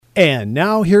And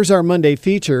now here's our Monday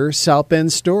feature, South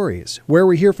Bend Stories, where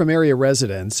we hear from area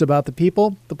residents about the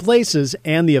people, the places,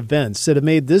 and the events that have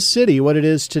made this city what it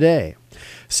is today.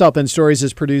 South Bend Stories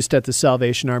is produced at the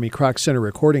Salvation Army Kroc Center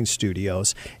Recording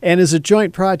Studios and is a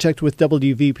joint project with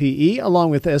WVPE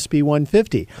along with SB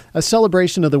 150, a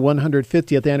celebration of the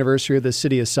 150th anniversary of the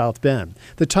city of South Bend,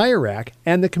 the Tire Rack,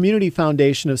 and the Community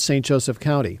Foundation of St. Joseph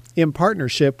County in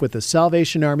partnership with the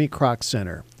Salvation Army Kroc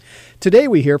Center. Today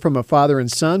we hear from a father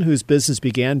and son whose business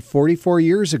began 44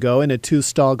 years ago in a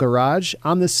two-stall garage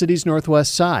on the city's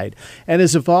northwest side and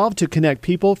has evolved to connect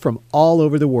people from all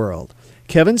over the world.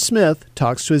 Kevin Smith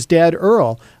talks to his dad,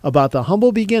 Earl, about the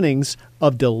humble beginnings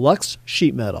of Deluxe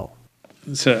Sheet Metal.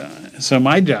 So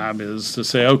my job is to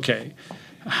say, okay,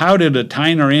 how did a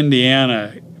Tyner,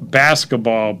 Indiana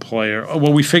basketball player,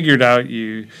 well, we figured out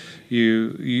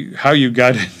how you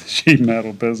got in the sheet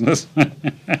metal business.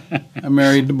 I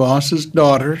married the boss's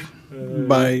daughter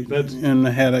and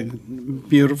had a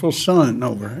beautiful son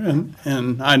over,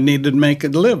 and I needed to make a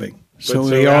living. So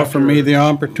he offered me the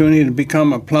opportunity to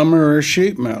become a plumber or a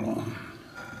sheet metal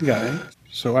guy.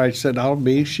 So I said, I'll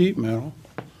be sheet metal.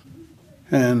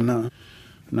 And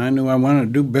I knew I wanted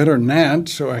to do better than that,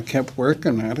 so I kept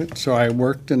working at it. So I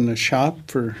worked in the shop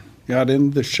got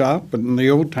into the shop, and the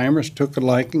old-timers took a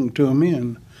liking to me,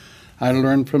 and I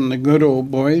learned from the good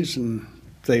old boys, and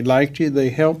if they liked you, they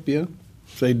helped you.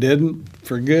 If they didn't,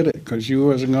 forget it, because you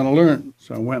wasn't going to learn.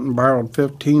 So I went and borrowed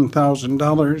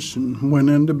 $15,000 and went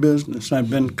into business. I've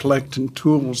been collecting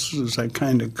tools as I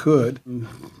kind of could.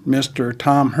 Mr.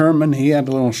 Tom Herman, he had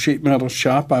a little sheet metal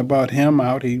shop. I bought him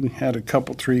out. He had a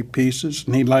couple, 3 pieces,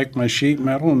 and he liked my sheet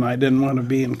metal, and I didn't want to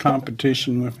be in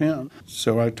competition with him.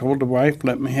 So I told the wife,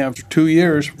 let me have 2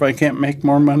 years. If I can't make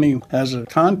more money as a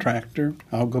contractor,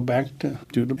 I'll go back to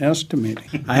do the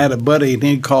estimating. I had a buddy, and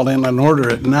he'd call in an order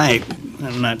at night,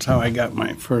 and that's how I got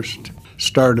my first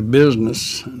start of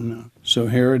business. And, so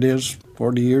here it is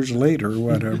 40 years later or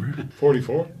whatever.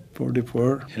 44?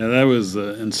 44. Yeah, that was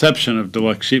the inception of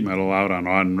Deluxe Sheet Metal out on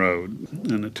Auden Road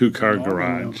in a 2-car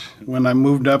garage. When I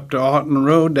moved up to Auden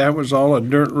Road, that was all a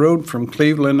dirt road from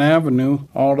Cleveland Avenue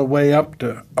all the way up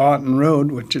to Auden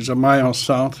Road, which is a mile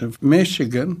south of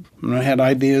Michigan. And I had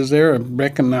ideas there of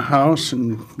wrecking the house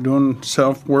and doing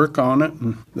self-work on it.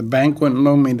 And the bank wouldn't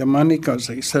loan me the money because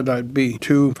they said I'd be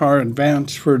too far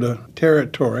advanced for the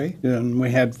territory. And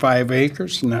we had 5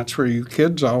 acres, and that's where you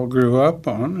kids all grew up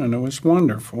on, and it was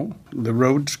wonderful. The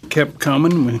roads kept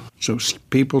coming, so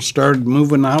people started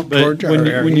moving out towards our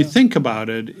area. When you think about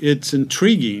it, it's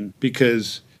intriguing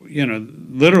because,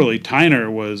 literally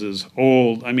Tyner was as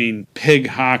old, pig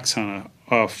hocks on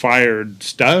a fired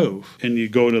stove, and you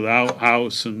go to the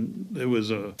house, and it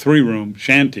was a 3-room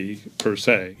shanty per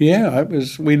se. Yeah,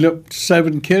 we looked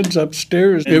 7 kids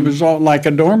upstairs. It was all like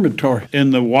a dormitory.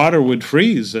 And the water would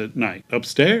freeze at night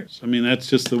upstairs. That's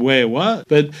just the way it was.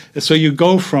 But so you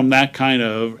go from that kind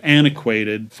of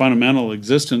antiquated, fundamental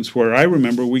existence where I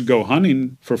remember we'd go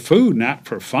hunting for food, not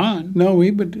for fun. No,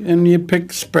 and you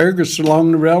pick asparagus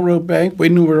along the railroad bank. We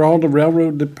knew where all the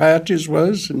railroad patches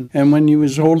was, and when you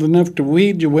was old enough to weed,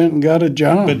 you went and got a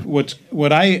job. But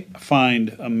what I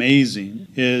find amazing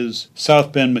is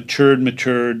South Bend matured,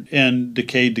 and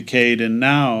decayed, and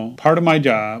now part of my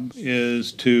job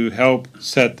is to help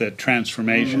set that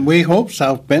transformation. We hope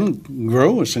South Bend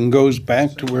grows and goes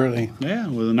back to where they... Yeah,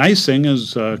 well, the nice thing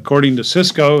is, according to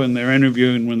Cisco and their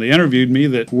interviewing, when they interviewed me,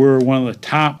 that we're one of the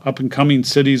top up-and-coming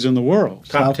cities in the world.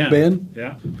 Top 10. Bend?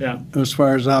 Yeah. As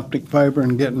far as optic fiber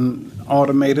and getting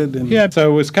automated. Yeah,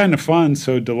 so it was kind of fun.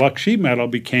 So Deluxe Sheet Metal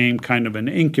became kind of an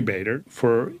incubator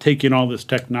for taking all this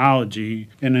technology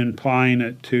and applying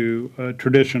it to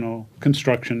traditional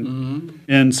construction. Mm-hmm.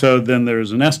 And so then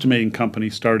there's an estimating company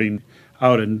starting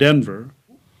out in Denver.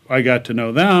 I got to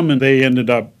know them, and they ended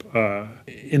up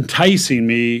enticing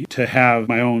me to have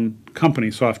my own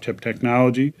company, Soft Tip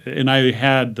Technology, and I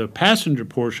had the passenger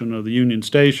portion of the Union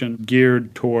Station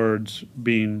geared towards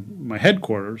being my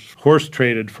headquarters. Horse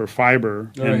traded for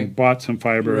fiber and bought some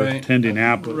fiber at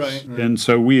Indianapolis. Right. And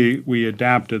so we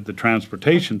adapted the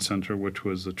transportation center, which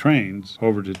was the trains,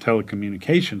 over to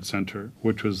telecommunication center,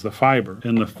 which was the fiber.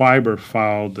 And the fiber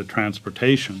followed the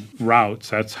transportation routes.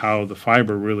 That's how the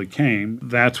fiber really came.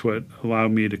 That's what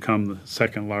allowed me to become the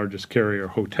second largest carrier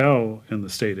hotel in the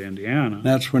state of Indiana.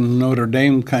 That's when Notre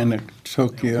Dame kind of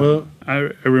took you. Well, I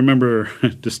remember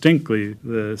distinctly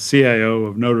the CIO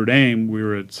of Notre Dame. We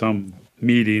were at some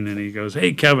meeting, and he goes,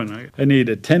 "Hey, Kevin, I need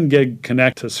a 10 gig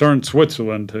connect to CERN,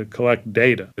 Switzerland to collect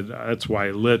data." That's why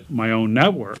I lit my own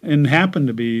network, and happened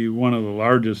to be one of the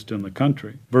largest in the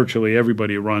country. Virtually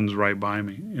everybody runs right by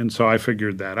me. And so I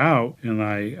figured that out, and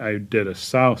I did a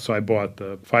south. So I bought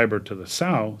the fiber to the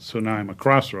south, so now I'm a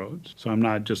crossroads. So I'm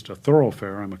not just a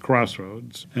thoroughfare, I'm a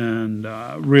crossroads. And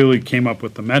really came up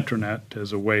with the Metronet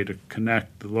as a way to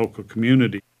connect the local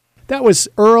community. That was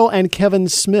Earl and Kevin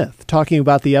Smith talking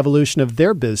about the evolution of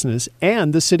their business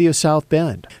and the city of South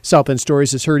Bend. South Bend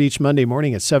Stories is heard each Monday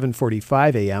morning at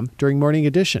 7:45 a.m. during Morning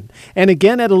Edition, and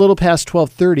again at a little past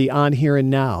 12:30 on Here and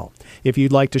Now. If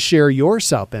you'd like to share your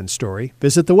South Bend story,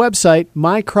 visit the website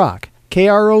mycroc.org.